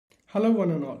Hello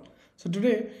one and all. So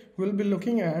today we'll be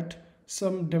looking at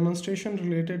some demonstration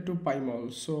related to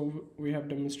PyMOL. So we have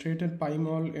demonstrated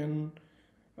PyMOL in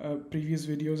previous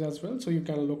videos as well. So you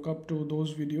can look up to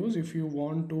those videos if you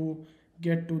want to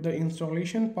get to the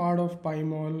installation part of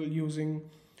PyMOL using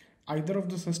either of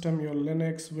the system, your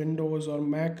Linux, Windows or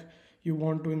Mac. You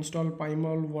want to install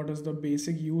PyMOL, what is the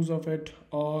basic use of it,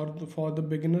 or for the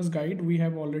beginner's guide, we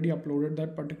have already uploaded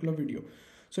that particular video.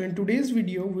 So in today's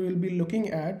video, we will be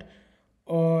looking at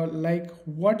like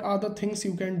what are the things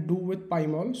you can do with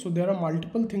PyMOL. So there are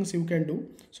multiple things you can do.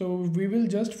 So we will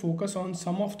just focus on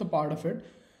some of the part of it.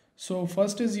 So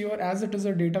first is as it is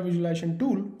a data visualization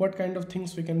tool, what kind of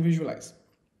things we can visualize.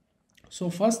 So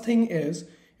first thing is,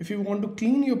 if you want to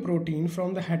clean your protein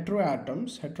from the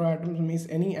heteroatoms means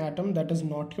any atom that is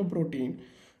not your protein,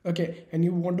 okay, and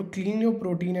you want to clean your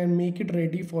protein and make it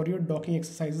ready for your docking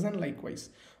exercises and likewise.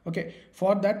 Okay,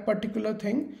 for that particular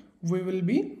thing we will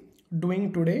be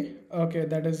doing today, okay,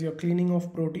 that is your cleaning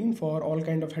of protein for all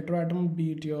kind of heteroatom,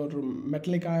 be it your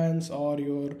metallic ions or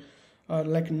your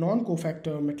like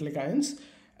non-cofactor metallic ions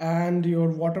and your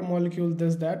water molecule,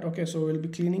 this that. Okay, so we'll be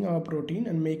cleaning our protein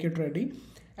and make it ready,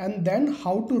 and then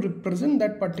how to represent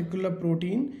that particular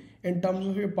protein in terms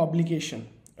of your publication.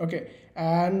 Okay,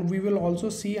 and we will also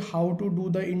see how to do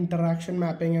the interaction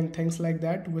mapping and things like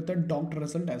that with a docked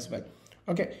result as well.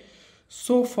 Okay,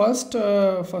 so first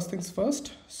things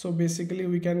first. So basically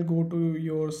we can go to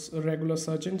your regular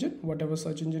search engine, whatever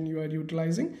search engine you are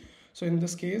utilizing. So in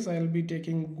this case I'll be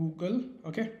taking Google.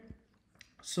 Okay,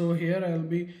 so here I'll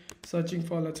be searching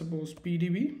for, let's suppose,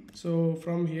 PDB. So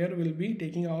from here we'll be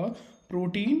taking our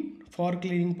protein for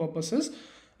cleaning purposes.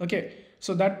 Okay,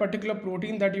 so that particular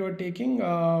protein that you are taking,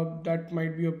 that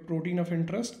might be a protein of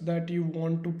interest that you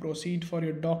want to proceed for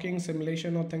your docking,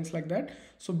 simulation or things like that.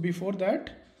 So before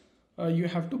that you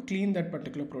have to clean that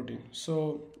particular protein.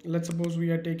 So let's suppose we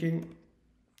are taking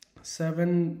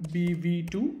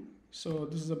 7BV2. so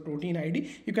this is a protein ID.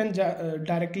 You can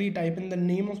directly type in the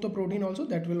name of the protein also,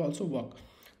 that will also work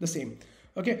the same.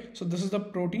 Okay, so this is the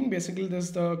protein. Basically this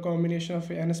is the combination of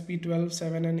NSP12,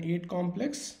 7 and 8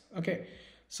 complex. Okay,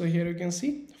 so here you can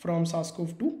see from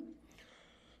SARS-CoV-2.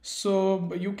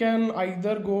 So you can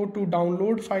either go to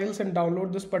download files and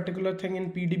download this particular thing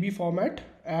in PDB format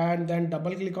and then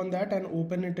double click on that and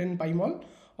open it in PyMOL,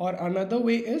 or another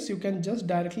way is you can just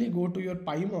directly go to your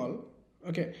PyMOL.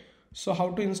 Okay, so how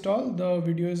to install, the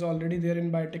video is already there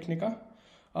in Biotechnica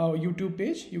YouTube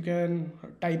page. You can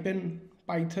type in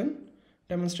Python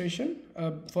demonstration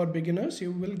for beginners,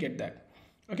 you will get that.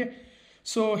 Okay,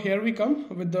 so here we come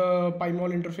with the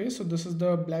PyMOL interface. So this is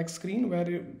the black screen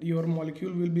where your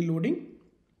molecule will be loading.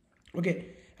 Okay,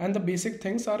 and the basic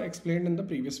things are explained in the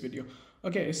previous video.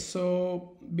 Okay,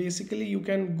 so basically you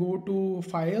can go to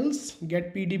files,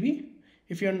 get PDB.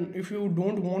 If you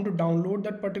don't want to download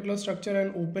that particular structure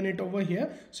and open it over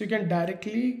here, so you can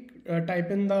directly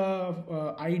type in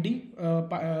the ID,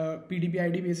 PDB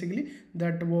ID basically,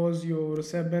 that was your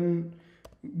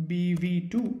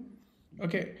 7BV2.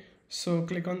 Okay, so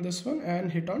click on this one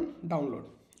and hit on download.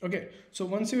 Okay, so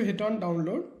once you hit on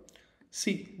download,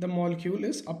 see the molecule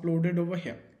is uploaded over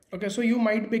here. Okay, so you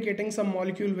might be getting some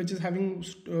molecule which is having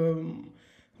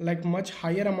like much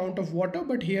higher amount of water,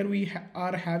 but here we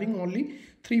are having only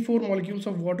 3-4 molecules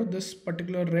of water. This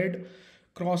particular red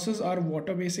crosses are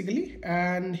water basically,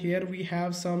 and here we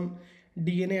have some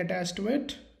DNA attached to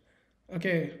it.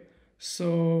 Okay,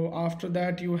 so after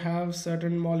that you have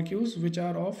certain molecules which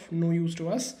are of no use to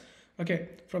us. Okay,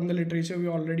 from the literature we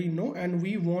already know, and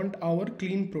we want our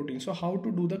clean protein. So how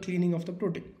to do the cleaning of the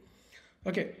protein?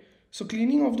 Okay, so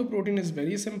cleaning of the protein is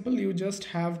very simple. You just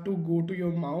have to go to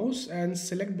your mouse and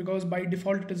select, because by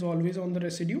default it is always on the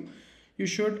residue. You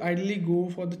should ideally go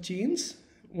for the chains.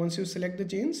 Once you select the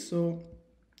chains, so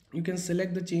you can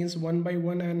select the chains one by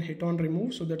one and hit on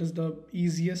remove. So that is the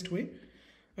easiest way,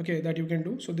 okay, that you can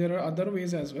do. So there are other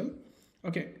ways as well,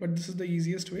 okay, but this is the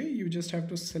easiest way. You just have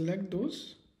to select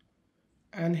those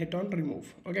and hit on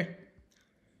remove. Okay,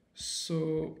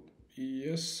 so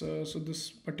yes, so this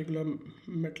particular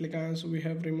metallic ions we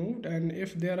have removed, and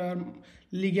if there are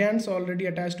ligands already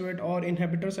attached to it or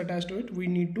inhibitors attached to it, we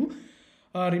need to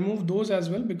remove those as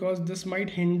well, because this might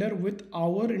hinder with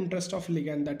our interest of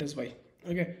ligand, that is why.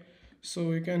 Okay,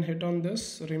 so you can hit on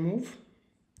this remove,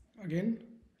 again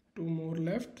 2 more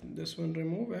left, this one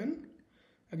remove, and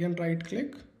again right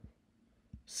click,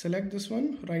 select this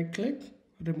one, right click,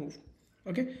 remove.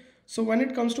 Okay, so when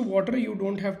it comes to water, you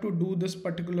don't have to do this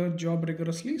particular job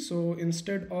rigorously. So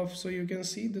instead of, so you can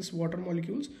see this water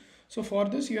molecules. So for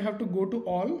this you have to go to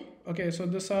all. Okay, so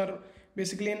these are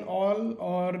basically in all,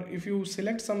 or if you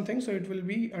select something, so it will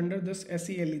be under this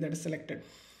SELE, that is selected.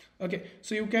 Okay,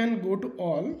 so you can go to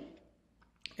all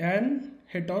and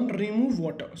hit on remove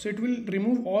water, so it will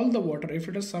remove all the water. If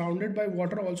it is surrounded by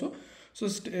water also, so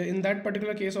in that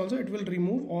particular case also it will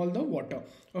remove all the water.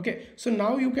 Okay, so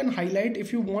now you can highlight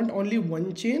if you want only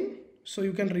one chain, so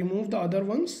you can remove the other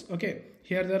ones. Okay,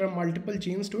 here there are multiple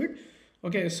chains to it.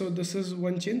 Okay, so this is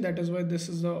one chain, that is why this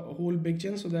is a whole big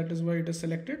chain, so that is why it is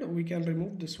selected. We can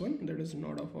remove this one, that is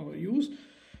not of our use.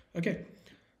 Okay,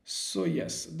 so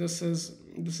yes, this is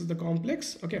the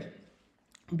complex. Okay,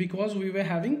 because we were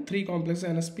having three complex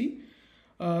NSP,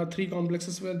 three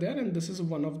complexes were there, and this is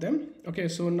one of them. Okay,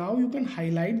 so now you can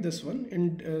highlight this one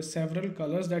in several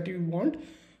colors that you want.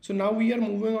 So now we are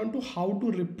moving on to how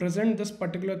to represent this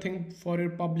particular thing for your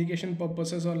publication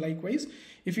purposes, or likewise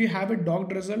if you have a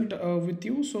docked result with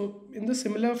you, so in the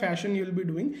similar fashion you will be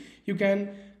doing, you can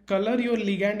color your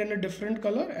ligand in a different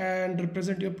color and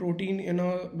represent your protein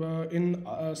in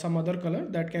some other color.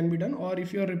 That can be done. Or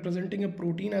if you are representing a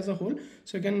protein as a whole,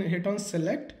 so you can hit on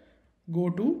select, go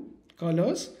to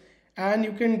colors, and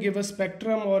you can give a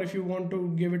spectrum, or if you want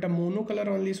to give it a monocolor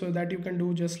only, so that you can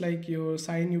do just like your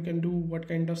sign, you can do what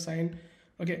kind of sign.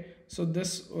 Okay, so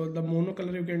this the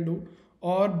monocolor you can do,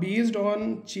 or based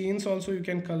on chains also you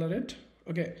can color it.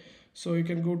 Okay, so you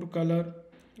can go to color,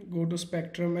 go to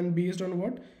spectrum, and based on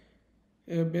what,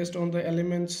 based on the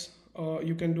elements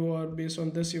you can do, or based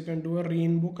on this you can do a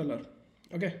rainbow color.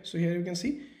 Okay, so here you can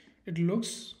see it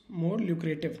looks more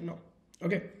lucrative now.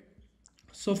 Okay,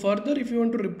 so further if you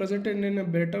want to represent it in a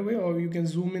better way, or you can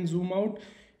zoom in, zoom out,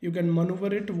 you can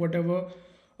maneuver it, whatever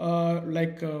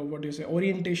what do you say,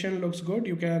 orientation looks good,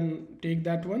 you can take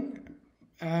that one.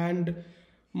 And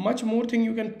much more thing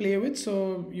you can play with.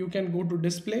 So you can go to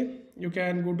display, you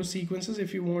can go to sequences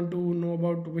if you want to know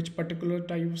about which particular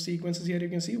type of sequences. Here you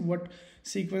can see what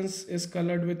sequence is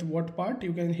colored with what part.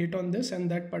 You can hit on this and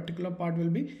that particular part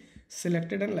will be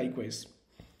selected, and likewise.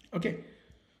 Okay,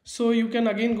 so you can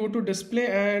again go to display,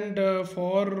 and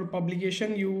for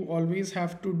publication you always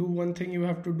have to do one thing, you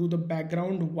have to do the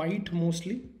background white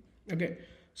mostly. Okay,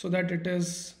 so that it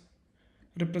is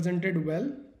represented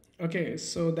well. Okay,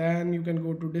 so then you can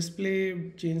go to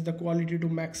display, change the quality to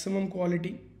maximum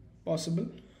quality possible.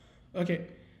 Okay,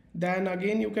 then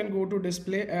again you can go to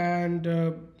display and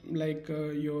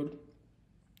your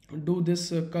do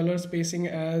this color spacing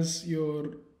as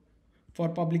your, for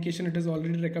publication it is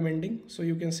already recommending. So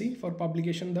you can see for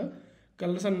publication the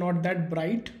colors are not that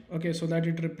bright. Okay, so that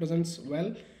it represents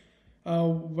well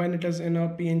when it is in a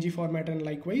PNG format, and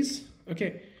likewise.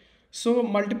 Okay, so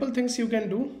multiple things you can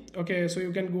do. Okay, so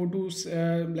you can go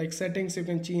to like settings, you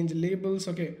can change labels.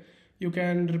 Okay, you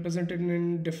can represent it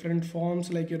in different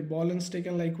forms like your ball and stick,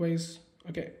 and likewise.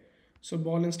 Okay, so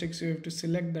ball and sticks, you have to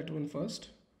select that one first.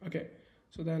 Okay,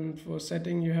 so then for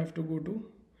setting you have to go to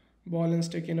ball and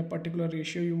stick in a particular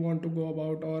ratio you want to go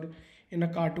about, or in a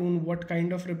cartoon what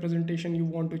kind of representation you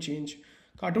want to change.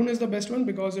 Cartoon is the best one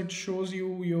because it shows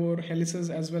you your helices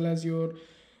as well as your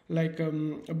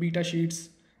beta sheets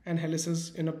and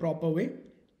helices in a proper way.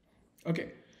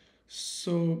 Okay,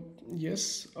 so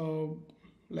yes,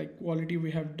 like quality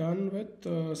we have done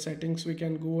with settings. We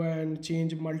can go and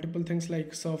change multiple things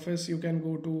like surface. You can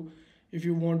go to, if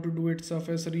you want to do it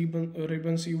surface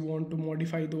ribbons, you want to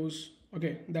modify those.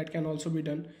 Okay, that can also be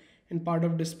done in part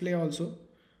of display also.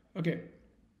 Okay,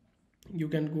 you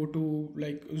can go to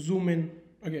like zoom in.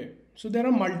 Okay, so there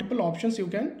are multiple options you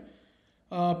can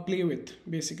play with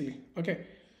basically. Okay,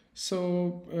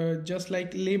 so just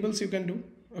like labels you can do.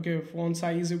 Okay, font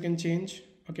size you can change.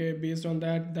 Okay, based on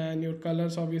that, then your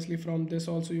colors obviously from this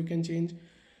also you can change.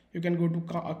 You can go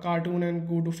to a cartoon and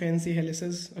go to fancy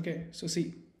helices. Okay, so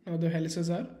see now the helices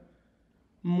are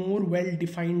more well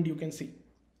defined, you can see.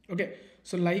 Okay,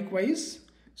 so likewise,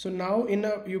 so now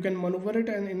you can maneuver it,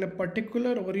 and in a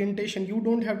particular orientation you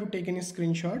don't have to take any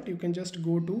screenshot. You can just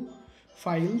go to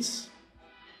files,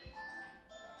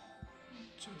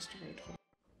 just wait for,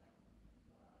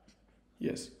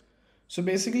 yes. So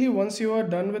basically once you are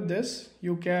done with this,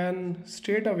 you can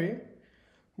straight away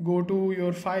go to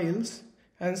your files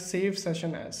and save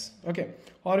session as. Okay,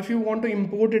 or if you want to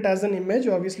import it as an image,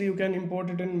 obviously you can import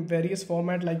it in various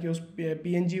format like your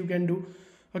PNG you can do.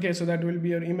 Okay, so that will be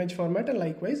your image format, and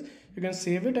likewise you can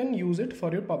save it and use it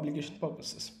for your publication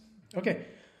purposes. Okay,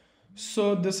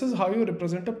 so this is how you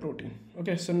represent a protein.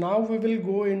 Okay, so now we will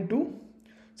go into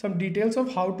some details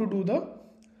of how to do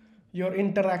your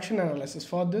interaction analysis.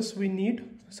 For this we need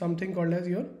something called as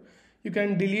you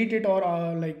can delete it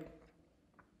or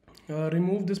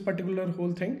remove this particular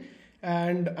whole thing.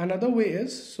 And another way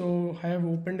is, so I have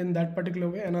opened in that particular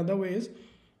way, another way is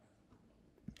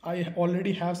I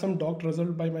already have some docked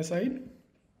result by my side,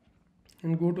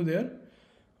 and go to there.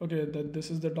 Okay,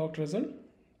 this is the docked result.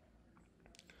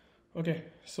 Okay,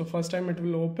 so first time it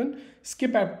will open.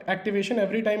 Skip activation.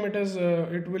 Every time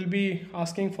it will be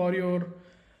asking for your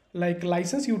like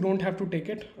license. You don't have to take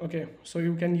it. Okay, so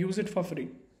you can use it for free.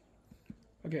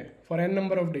 Okay, for n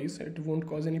number of days, it won't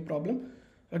cause any problem.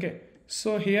 Okay,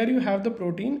 so here you have the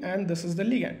protein and this is the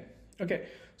ligand. Okay,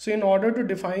 so in order to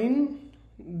define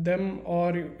them,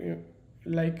 or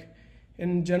like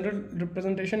in general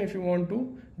representation, if you want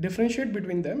to differentiate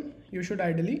between them, you should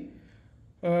ideally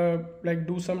like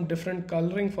do some different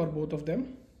coloring for both of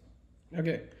them.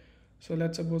 Okay, so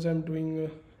let's suppose I'm doing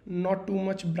not too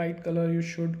much bright color. You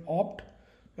should opt,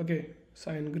 okay,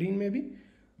 cyan green maybe.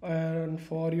 And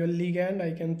for your ligand,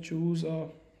 I can choose a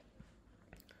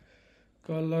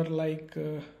color like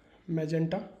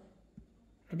magenta.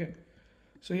 Okay,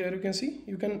 so here you can see,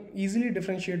 you can easily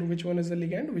differentiate which one is the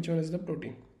ligand, which one is the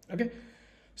protein. Okay,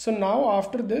 so now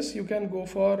after this you can go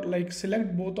for like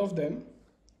select both of them.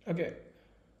 Okay,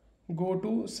 go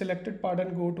to selected part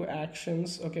and go to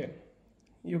actions. Okay,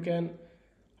 you can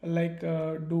like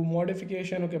do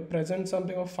modification. Okay, present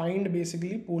something, or find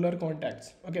basically polar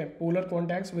contacts. Okay, polar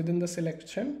contacts within the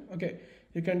selection. Okay,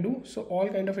 you can do so. All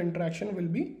kind of interaction will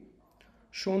be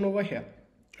shown over here.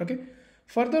 Okay,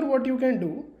 further what you can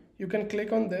do, you can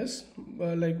click on this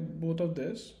like both of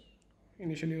this,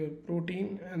 initially your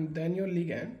protein and then your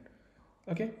ligand.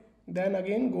 Okay, then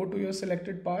again go to your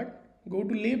selected part, go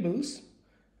to labels.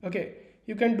 Okay,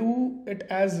 you can do it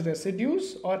as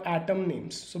residues or atom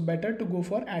names. So better to go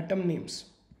for atom names.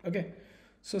 Okay,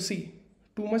 so see,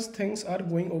 too much things are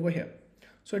going over here.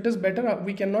 So it is better,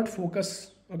 we cannot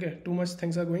focus. Okay, too much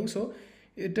things are going. So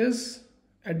it is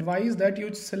advised that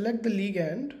you select the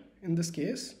ligand in this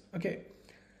case. Okay,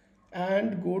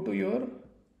 and go to your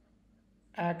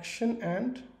action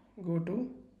and go to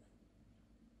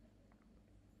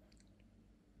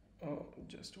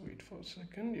just wait for a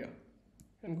second. Yeah,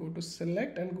 and go to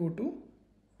select and go to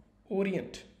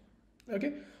orient.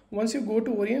 Okay, once you go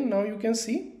to orient, now you can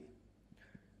see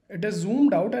it is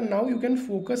zoomed out and now you can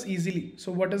focus easily.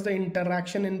 So what is the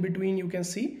interaction in between, you can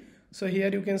see. So here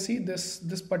you can see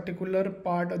this particular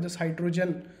part of this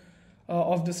hydrogen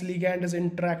of this ligand is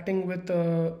interacting with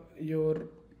your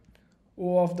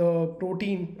O of the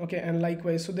protein. Okay, and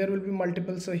likewise, so there will be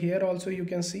multiple. So here also you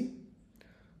can see,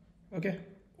 okay,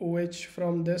 OH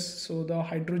from this. So the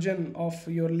hydrogen of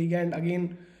your ligand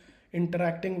again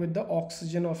interacting with the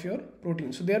oxygen of your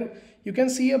protein. So there you can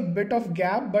see a bit of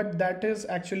gap, but that is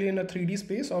actually in a 3D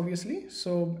space, obviously.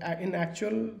 So in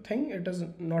actual thing, it is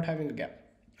not having a gap.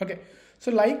 Okay,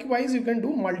 so likewise you can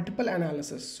do multiple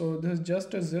analysis. So this is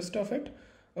just a gist of it.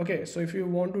 Okay, so if you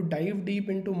want to dive deep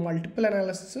into multiple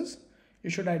analysis, you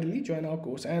should ideally join our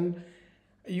course, and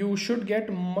you should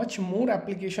get much more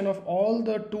application of all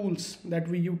the tools that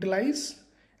we utilize,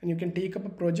 and you can take up a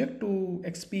project to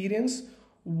experience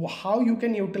how you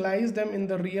can utilize them in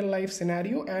the real life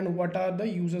scenario and what are the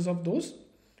uses of those,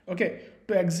 okay,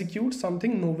 to execute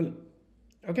something novel.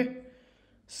 Okay,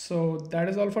 so that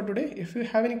is all for today. If you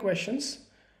have any questions,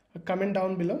 comment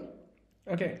down below.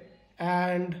 Okay,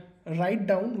 and write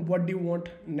down what do you want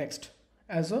next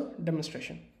as a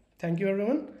demonstration. Thank you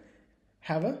everyone.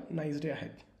 Have a nice day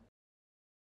ahead.